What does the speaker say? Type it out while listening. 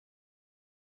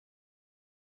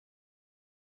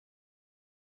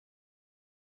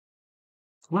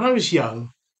When I was young,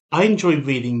 I enjoyed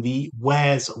reading the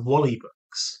Where's Wally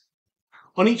books.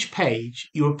 On each page,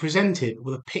 you were presented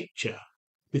with a picture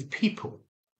with people,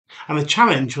 and the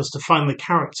challenge was to find the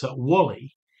character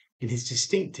Wally in his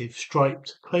distinctive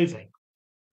striped clothing.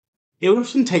 It would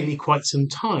often take me quite some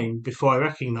time before I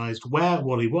recognised where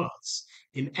Wally was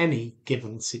in any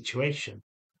given situation.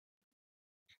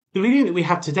 The reading that we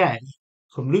have today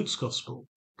from Luke's Gospel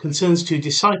concerns two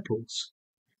disciples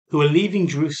who are leaving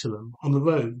Jerusalem on the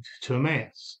road to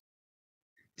Emmaus.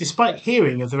 Despite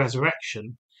hearing of the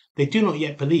resurrection, they do not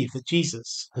yet believe that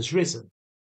Jesus has risen.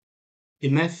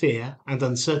 In their fear and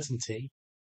uncertainty,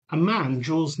 a man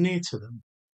draws near to them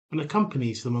and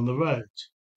accompanies them on the road.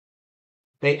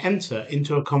 They enter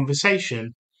into a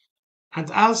conversation,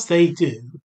 and as they do,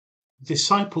 the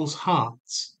disciples'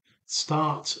 hearts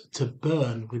start to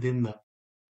burn within them,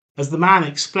 as the man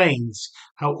explains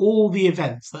how all the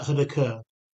events that had occurred,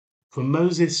 from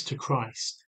Moses to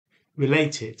Christ,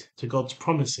 related to God's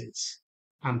promises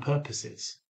and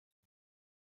purposes.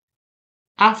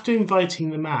 After inviting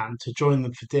the man to join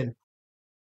them for dinner,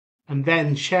 and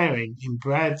then sharing in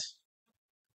bread,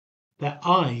 their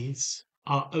eyes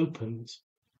are opened,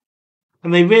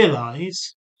 and they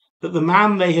realize that the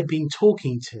man they had been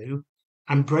talking to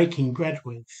and breaking bread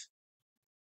with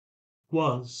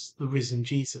was the risen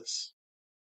Jesus.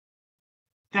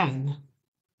 Then,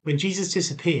 when Jesus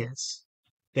disappears,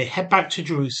 they head back to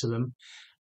Jerusalem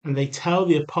and they tell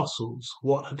the apostles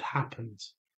what had happened.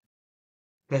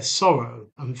 Their sorrow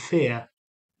and fear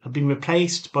have been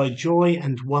replaced by joy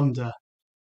and wonder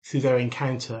through their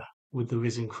encounter with the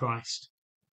risen Christ.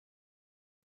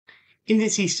 In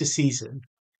this Easter season,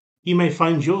 you may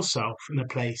find yourself in a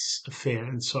place of fear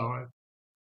and sorrow.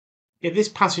 Yet this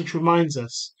passage reminds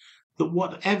us that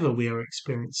whatever we are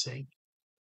experiencing,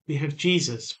 we have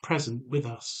Jesus present with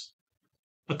us,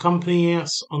 accompanying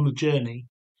us on the journey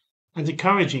and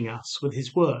encouraging us with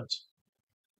his word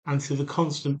and through the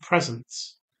constant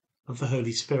presence of the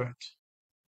Holy Spirit.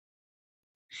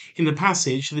 In the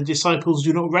passage, the disciples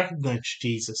do not recognize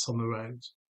Jesus on the road,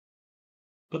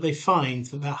 but they find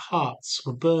that their hearts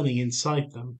were burning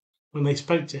inside them when they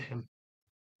spoke to him.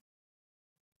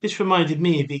 This reminded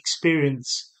me of the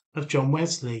experience of John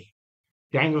Wesley,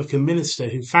 the Anglican minister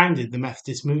who founded the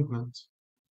Methodist movement,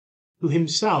 who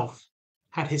himself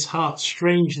had his heart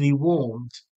strangely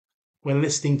warmed when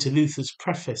listening to Luther's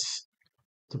preface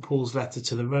to Paul's letter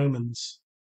to the Romans.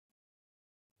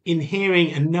 In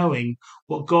hearing and knowing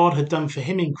what God had done for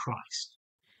him in Christ,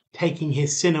 taking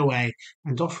his sin away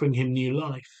and offering him new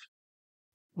life,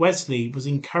 Wesley was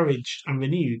encouraged and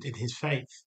renewed in his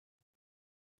faith.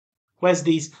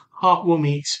 Wesley's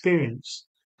heartwarming experience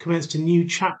commenced a new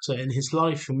chapter in his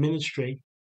life and ministry,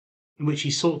 in which he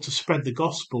sought to spread the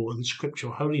gospel and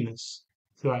scriptural holiness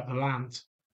throughout the land.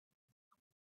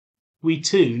 We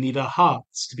too need our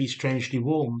hearts to be strangely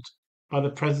warmed by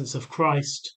the presence of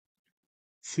Christ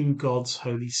through God's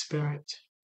Holy Spirit.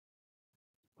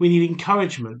 We need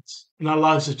encouragement in our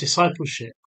lives of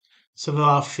discipleship so that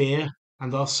our fear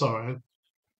and our sorrow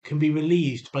can be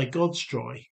relieved by God's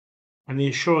joy and the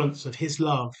assurance of his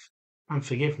love and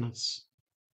forgiveness.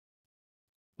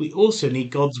 We also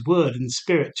need God's word and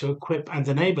spirit to equip and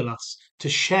enable us to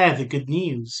share the good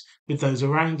news with those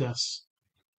around us,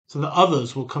 so that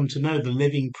others will come to know the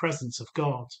living presence of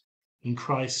God in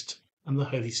Christ and the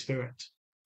Holy Spirit.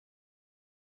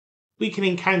 We can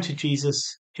encounter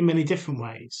Jesus in many different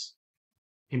ways: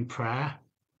 in prayer,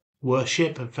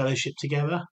 worship and fellowship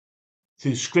together,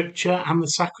 through scripture and the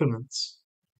sacraments.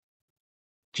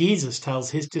 Jesus tells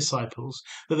his disciples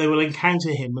that they will encounter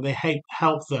him when they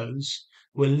help those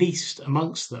who are least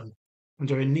amongst them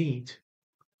and are in need,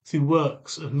 through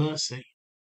works of mercy.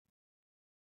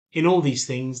 In all these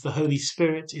things, the Holy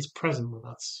Spirit is present with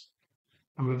us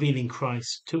and revealing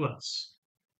Christ to us.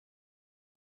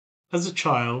 As a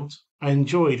child, I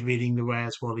enjoyed reading the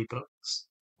Where's Wally books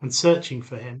and searching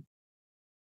for him.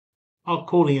 Our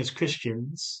calling as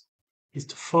Christians is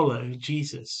to follow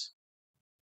Jesus,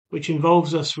 which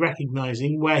involves us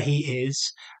recognizing where he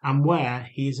is and where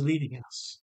he is leading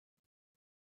us.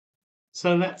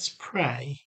 So let's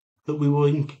pray that we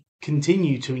will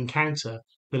continue to encounter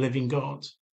the living God,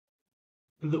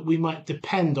 and that we might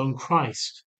depend on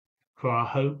Christ for our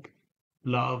hope,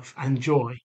 love, and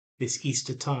joy this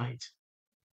Easter tide,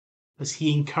 as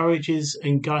he encourages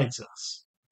and guides us.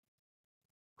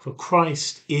 For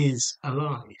Christ is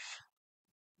alive,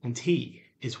 and he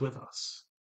is with us.